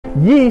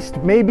Yeast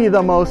may be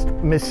the most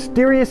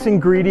mysterious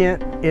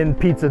ingredient in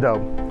pizza dough,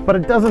 but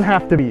it doesn't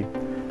have to be.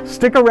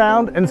 Stick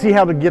around and see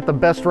how to get the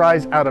best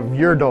rise out of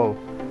your dough.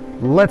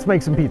 Let's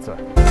make some pizza.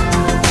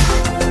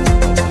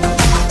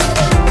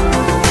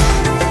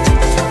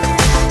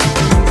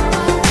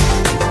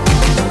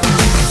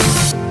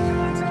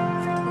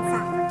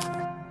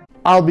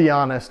 I'll be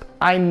honest,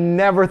 I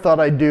never thought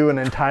I'd do an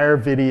entire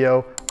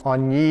video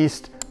on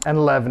yeast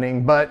and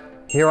leavening, but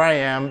here I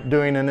am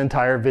doing an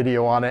entire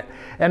video on it.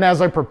 And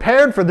as I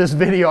prepared for this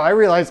video, I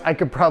realized I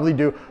could probably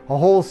do a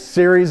whole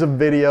series of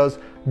videos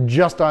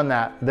just on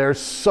that. There's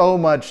so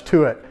much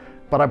to it,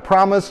 but I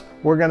promise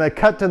we're gonna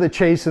cut to the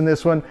chase in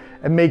this one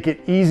and make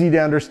it easy to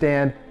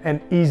understand and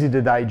easy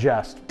to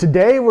digest.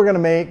 Today, we're gonna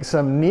make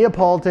some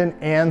Neapolitan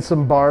and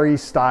some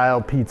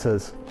Bari-style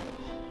pizzas.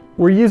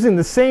 We're using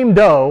the same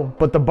dough,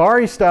 but the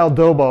Bari-style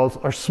dough balls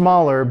are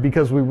smaller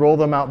because we roll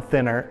them out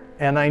thinner,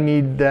 and I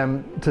need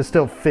them to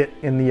still fit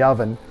in the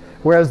oven,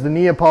 whereas the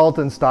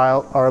Neapolitan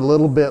style are a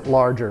little bit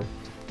larger.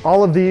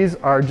 All of these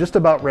are just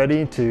about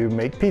ready to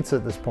make pizza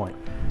at this point.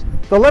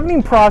 The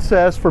leavening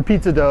process for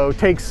pizza dough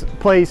takes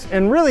place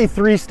in really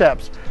 3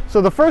 steps. So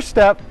the first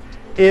step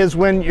is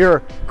when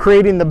you're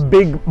creating the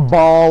big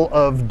ball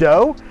of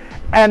dough,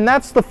 and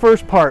that's the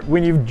first part,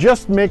 when you've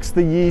just mixed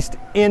the yeast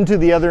into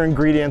the other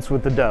ingredients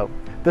with the dough.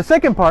 The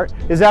second part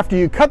is after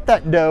you cut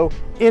that dough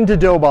into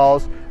dough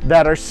balls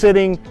that are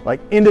sitting like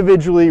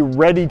individually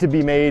ready to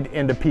be made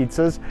into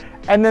pizzas.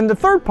 And then the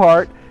third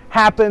part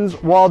happens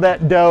while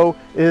that dough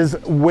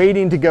is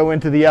waiting to go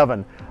into the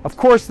oven. Of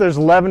course, there's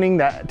leavening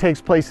that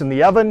takes place in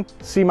the oven.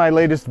 See my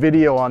latest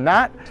video on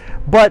that.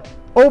 But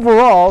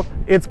overall,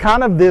 it's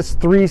kind of this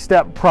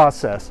 3-step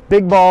process.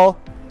 Big ball,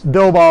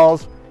 dough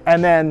balls,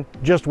 and then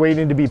just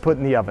waiting to be put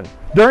in the oven.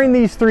 During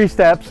these 3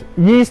 steps,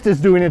 yeast is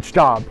doing its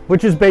job,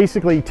 which is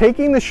basically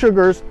taking the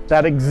sugars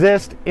that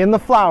exist in the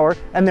flour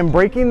and then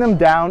breaking them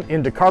down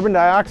into carbon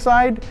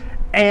dioxide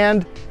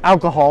and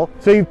alcohol.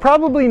 So you've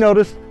probably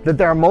noticed that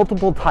there are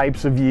multiple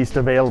types of yeast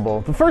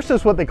available. The first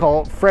is what they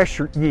call fresh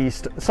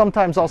yeast,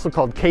 sometimes also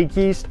called cake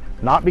yeast,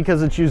 not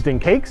because it's used in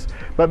cakes,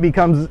 but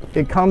because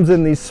it comes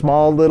in these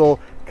small little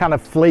kind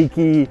of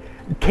flaky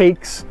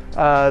cakes.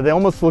 They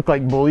almost look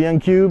like bouillon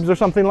cubes or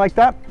something like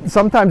that.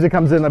 Sometimes it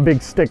comes in a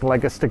big stick,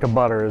 like a stick of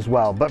butter as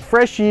well. But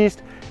fresh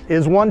yeast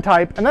is one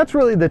type, and that's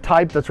really the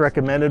type that's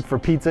recommended for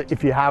pizza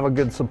if you have a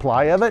good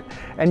supply of it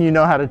and you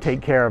know how to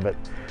take care of it.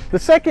 The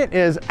second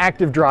is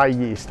active dry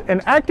yeast.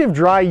 And active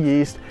dry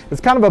yeast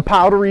is kind of a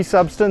powdery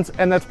substance,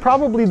 and that's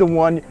probably the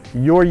one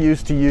you're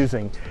used to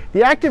using.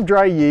 The active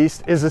dry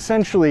yeast is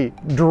essentially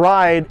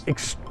dried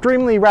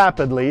extremely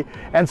rapidly,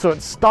 and so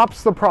it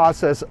stops the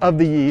process of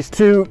the yeast.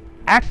 To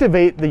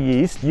activate the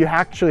yeast, you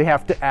actually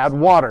have to add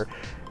water.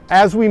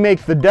 As we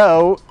make the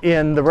dough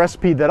in the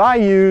recipe that I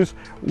use,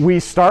 we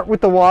start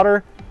with the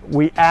water,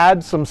 we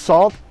add some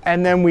salt,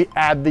 and then we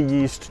add the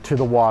yeast to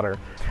the water.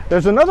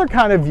 There's another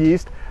kind of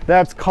yeast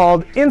that's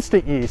called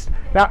instant yeast.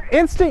 Now,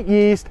 instant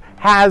yeast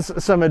has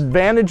some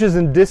advantages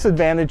and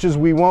disadvantages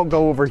we won't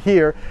go over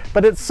here,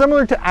 but it's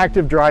similar to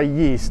active dry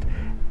yeast.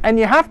 And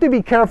you have to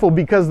be careful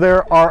because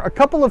there are a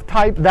couple of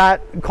types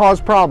that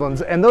cause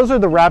problems, and those are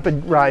the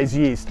rapid rise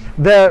yeast.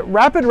 The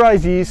rapid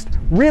rise yeast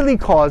really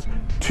cause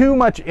too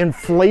much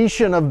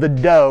inflation of the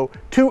dough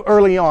too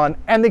early on,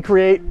 and they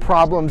create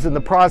problems in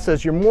the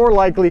process. You're more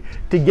likely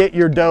to get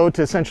your dough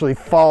to essentially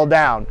fall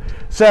down.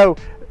 So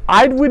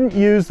I wouldn't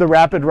use the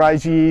rapid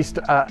rise yeast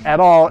at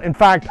all. In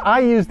fact, I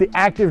use the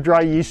active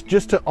dry yeast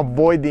just to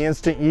avoid the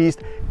instant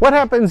yeast. What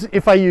happens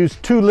if I use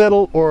too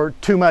little or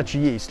too much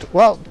yeast?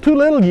 Well, too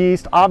little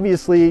yeast,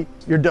 obviously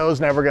your dough's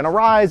never gonna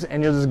rise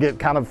and you'll just get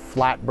kind of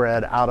flat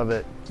bread out of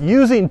it.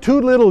 Using too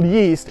little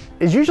yeast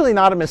is usually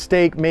not a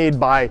mistake made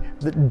by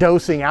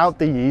dosing out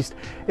the yeast.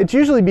 It's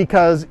usually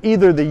because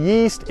either the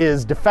yeast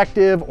is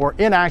defective or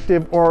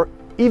inactive or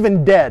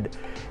even dead.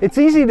 It's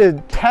easy to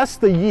test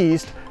the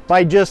yeast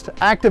by just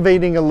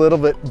activating a little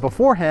bit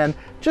beforehand,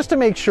 just to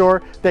make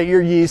sure that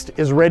your yeast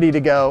is ready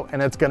to go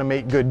and it's gonna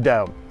make good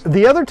dough.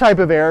 The other type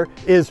of error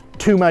is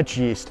too much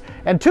yeast.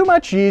 And too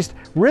much yeast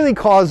really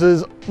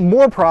causes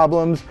more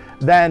problems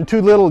than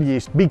too little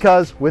yeast,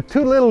 because with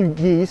too little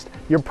yeast,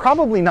 you're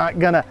probably not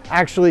gonna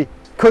actually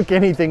cook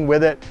anything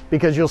with it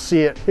because you'll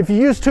see it. If you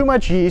use too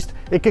much yeast,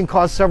 it can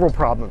cause several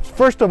problems.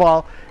 First of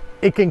all,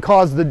 it can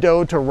cause the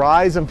dough to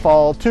rise and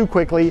fall too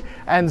quickly,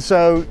 and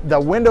so the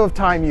window of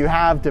time you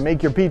have to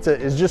make your pizza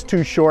is just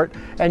too short,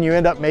 and you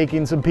end up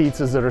making some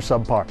pizzas that are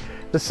subpar.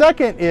 The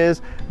second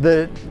is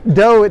the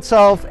dough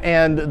itself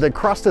and the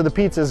crust of the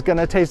pizza is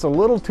gonna taste a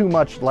little too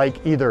much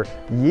like either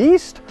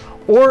yeast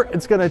or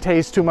it's gonna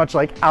taste too much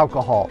like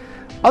alcohol.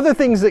 Other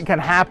things that can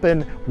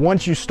happen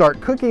once you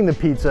start cooking the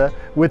pizza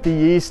with the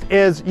yeast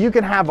is you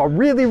can have a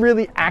really,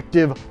 really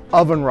active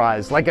oven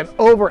rise, like an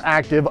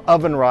overactive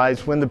oven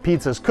rise when the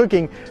pizza is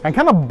cooking, and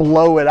kind of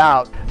blow it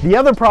out. The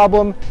other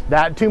problem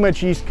that too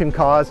much yeast can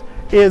cause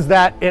is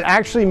that it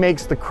actually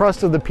makes the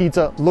crust of the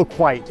pizza look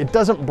white. It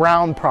doesn't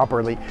brown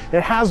properly.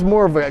 It has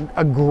more of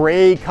a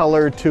gray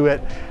color to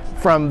it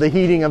from the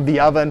heating of the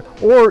oven,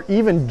 or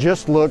even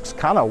just looks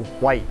kind of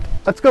white.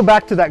 Let's go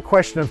back to that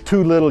question of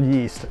too little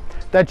yeast.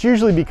 That's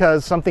usually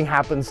because something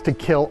happens to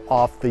kill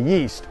off the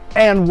yeast.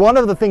 And one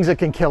of the things that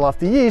can kill off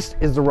the yeast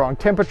is the wrong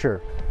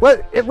temperature.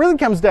 Well, it really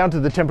comes down to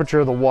the temperature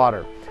of the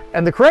water.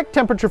 And the correct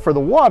temperature for the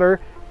water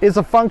is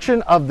a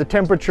function of the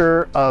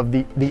temperature of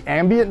the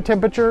ambient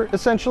temperature,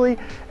 essentially,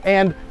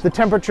 and the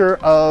temperature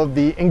of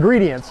the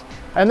ingredients.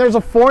 And there's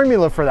a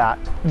formula for that.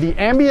 The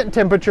ambient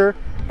temperature,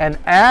 and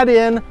add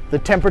in the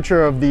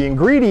temperature of the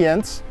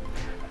ingredients.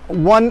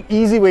 One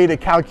easy way to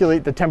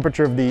calculate the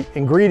temperature of the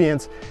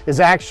ingredients is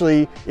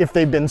actually, if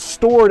they've been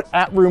stored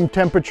at room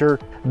temperature,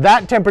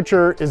 that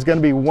temperature is going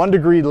to be 1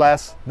 degree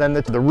less than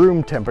the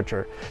room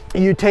temperature.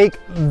 You take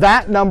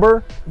that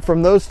number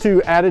from those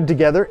two added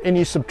together and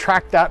you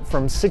subtract that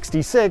from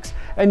 66,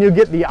 and you'll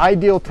get the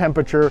ideal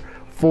temperature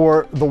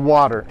for the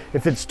water.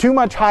 If it's too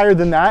much higher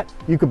than that,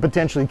 you could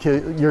potentially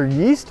kill your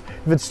yeast.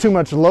 If it's too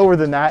much lower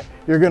than that,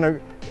 you're going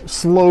to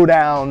slow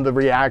down the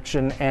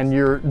reaction and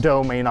your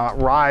dough may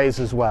not rise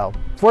as well.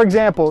 For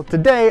example,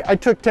 today I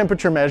took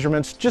temperature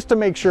measurements just to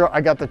make sure I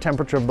got the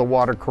temperature of the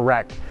water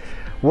correct.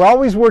 We're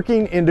always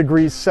working in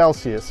degrees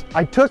Celsius.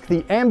 I took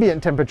the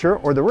ambient temperature,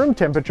 or the room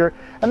temperature,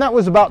 and that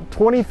was about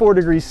 24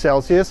 degrees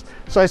Celsius.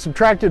 So I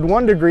subtracted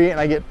 1 degree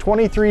and I get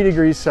 23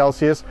 degrees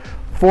Celsius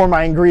for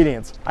my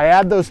ingredients. I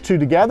add those two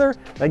together,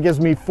 that gives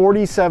me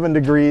 47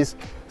 degrees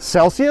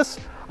Celsius.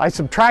 I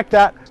subtract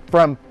that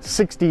from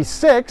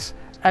 66,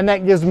 and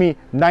that gives me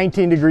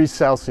 19 degrees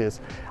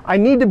Celsius. I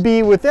need to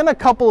be within a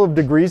couple of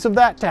degrees of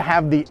that to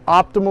have the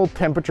optimal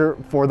temperature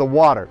for the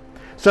water.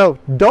 So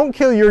don't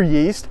kill your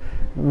yeast.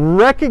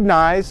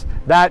 Recognize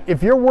that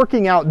if you're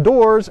working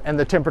outdoors and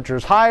the temperature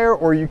is higher,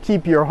 or you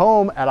keep your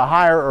home at a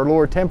higher or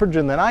lower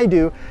temperature than I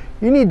do,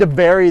 you need to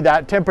vary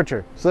that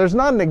temperature. So there's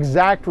not an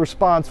exact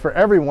response for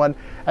everyone,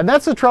 and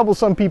that's the trouble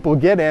some people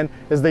get in,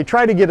 is they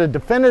try to get a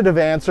definitive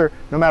answer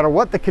no matter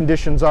what the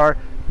conditions are,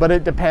 but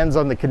it depends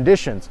on the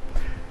conditions.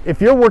 If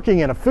you're working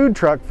in a food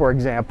truck, for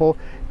example,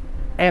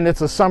 and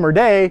it's a summer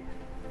day,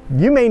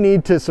 you may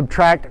need to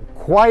subtract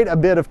quite a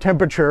bit of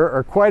temperature,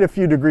 or quite a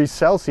few degrees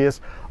Celsius,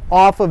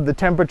 off of the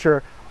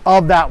temperature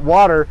of that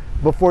water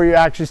before you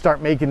actually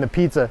start making the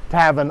pizza to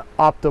have an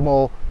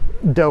optimal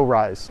dough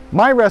rise.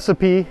 My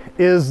recipe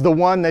is the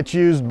one that's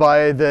used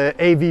by the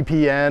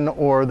AVPN,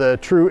 or the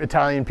True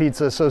Italian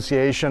Pizza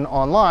Association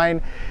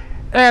online,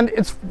 and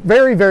it's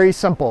very, very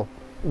simple.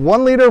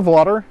 1 liter of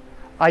water,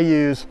 I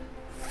use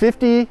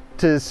 50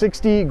 to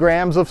 60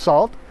 grams of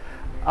salt,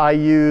 I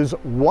use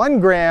 1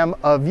 gram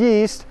of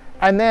yeast,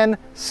 and then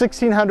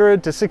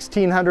 1600 to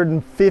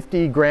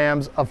 1650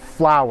 grams of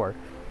flour.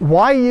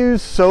 Why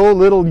use so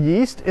little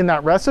yeast in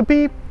that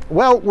recipe?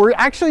 Well, we're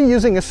actually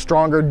using a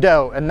stronger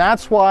dough, and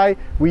that's why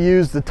we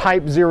use the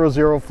type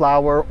 00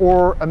 flour,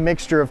 or a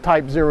mixture of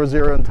type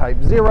 00 and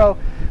type 0.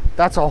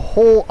 That's a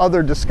whole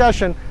other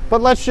discussion,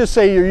 but let's just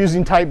say you're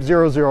using type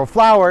 00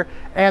 flour,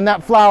 and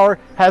that flour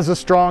has a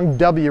strong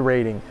W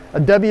rating, a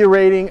W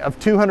rating of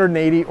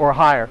 280 or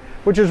higher,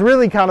 which is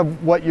really kind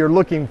of what you're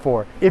looking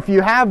for. If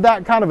you have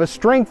that kind of a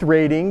strength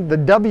rating, the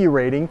W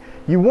rating,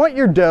 you want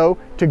your dough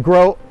to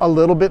grow a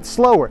little bit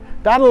slower.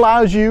 That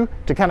allows you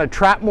to kind of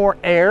trap more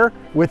air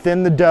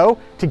within the dough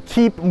to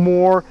keep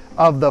more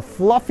of the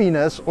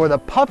fluffiness or the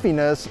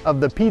puffiness of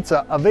the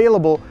pizza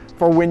available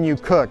for when you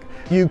cook.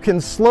 You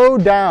can slow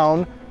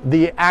down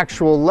the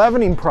actual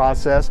leavening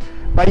process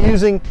by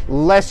using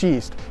less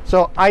yeast.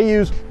 So I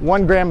use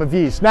 1 gram of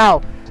yeast.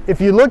 Now,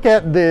 if you look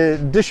at the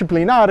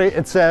disciplinare,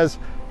 it says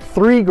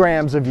 3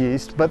 grams of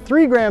yeast, but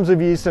 3 grams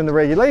of yeast in the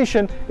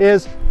regulation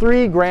is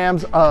 3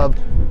 grams of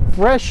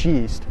fresh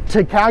yeast.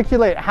 To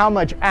calculate how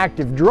much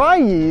active dry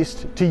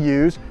yeast to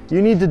use,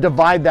 you need to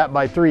divide that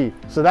by 3.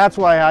 So that's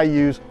why I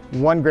use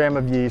 1 gram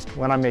of yeast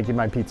when I'm making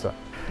my pizza.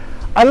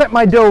 I let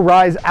my dough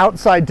rise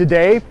outside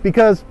today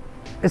because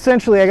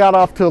essentially I got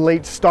off to a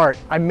late start.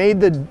 I made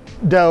the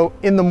dough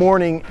in the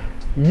morning.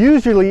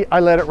 Usually I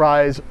let it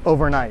rise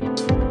overnight.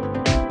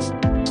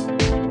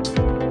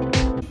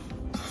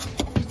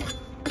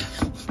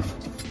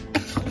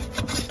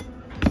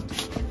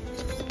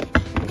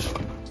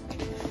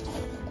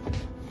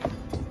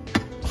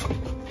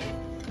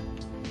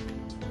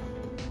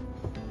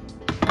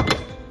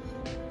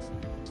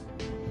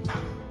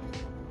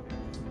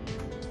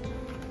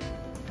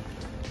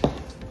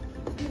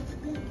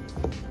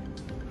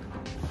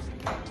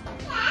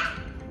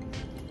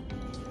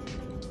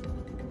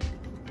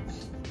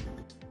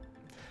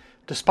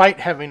 Despite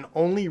having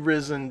only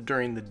risen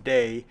during the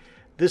day,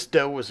 this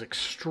dough was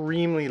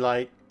extremely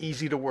light,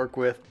 easy to work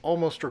with,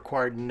 almost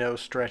required no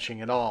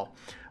stretching at all.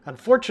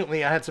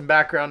 Unfortunately, I had some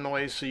background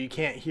noise, so you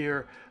can't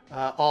hear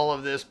all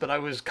of this, but I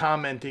was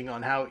commenting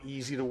on how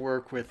easy to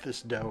work with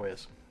this dough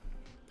is.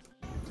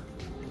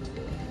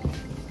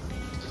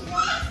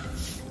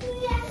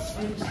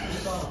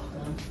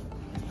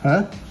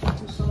 Huh?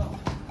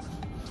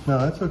 No,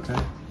 that's okay.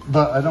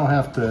 But I don't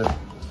have to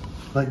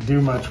like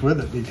do much with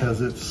it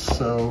because it's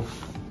so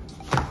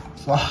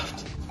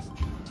soft.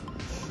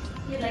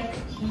 You like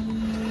the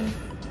cheese?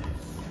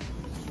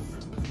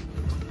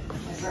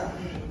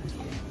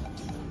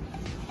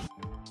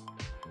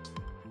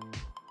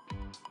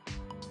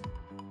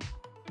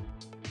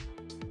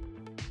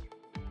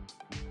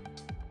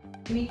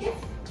 Mickey?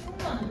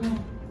 No.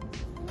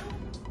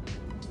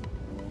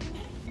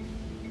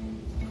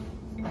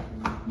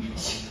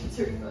 She puts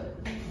her foot.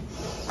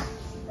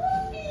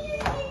 Oh,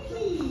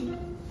 Mickey.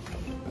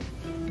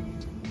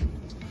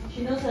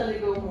 She knows how to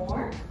go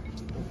more.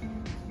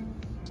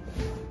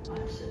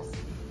 Watch this.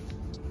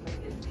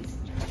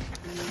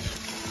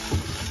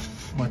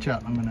 Watch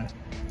out, I'm gonna.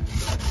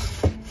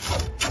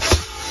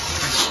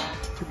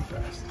 Pretty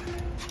fast.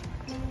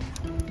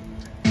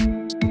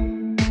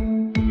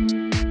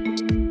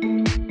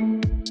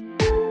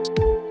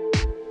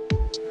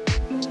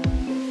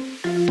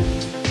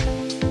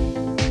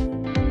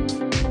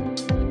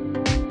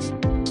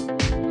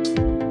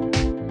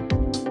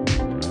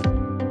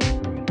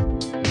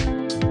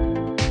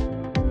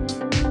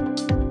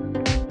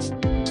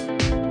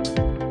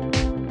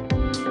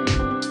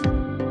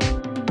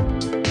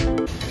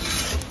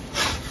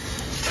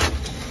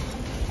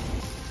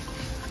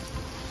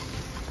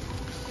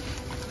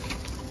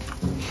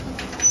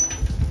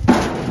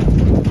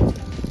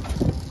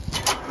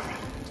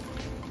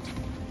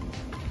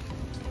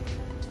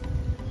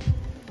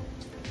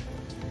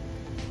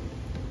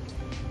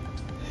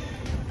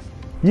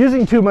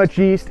 Using too much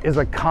yeast is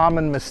a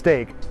common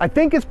mistake. I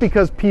think it's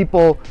because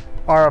people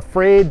are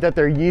afraid that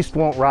their yeast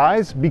won't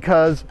rise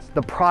because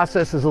the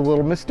process is a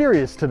little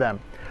mysterious to them.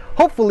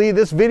 Hopefully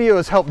this video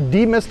has helped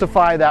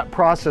demystify that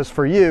process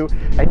for you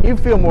and you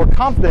feel more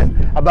confident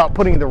about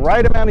putting the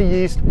right amount of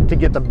yeast to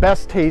get the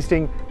best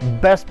tasting,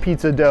 best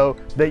pizza dough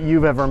that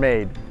you've ever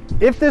made.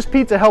 If this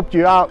pizza helped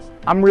you out,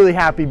 I'm really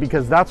happy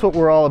because that's what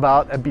we're all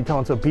about at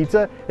Bitonzo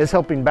Pizza, is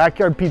helping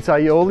backyard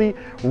pizzaioli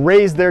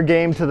raise their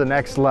game to the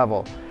next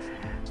level.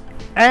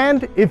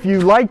 And if you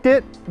liked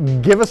it,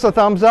 give us a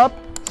thumbs up,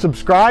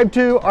 subscribe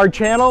to our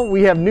channel.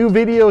 We have new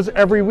videos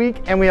every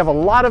week and we have a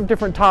lot of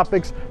different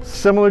topics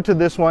similar to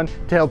this one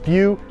to help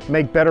you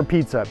make better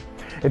pizza.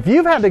 If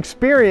you've had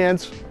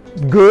experience,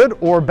 good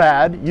or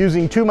bad,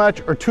 using too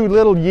much or too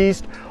little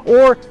yeast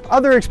or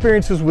other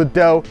experiences with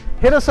dough,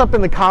 hit us up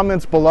in the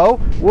comments below.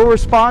 We'll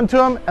respond to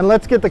them and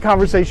let's get the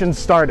conversation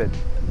started.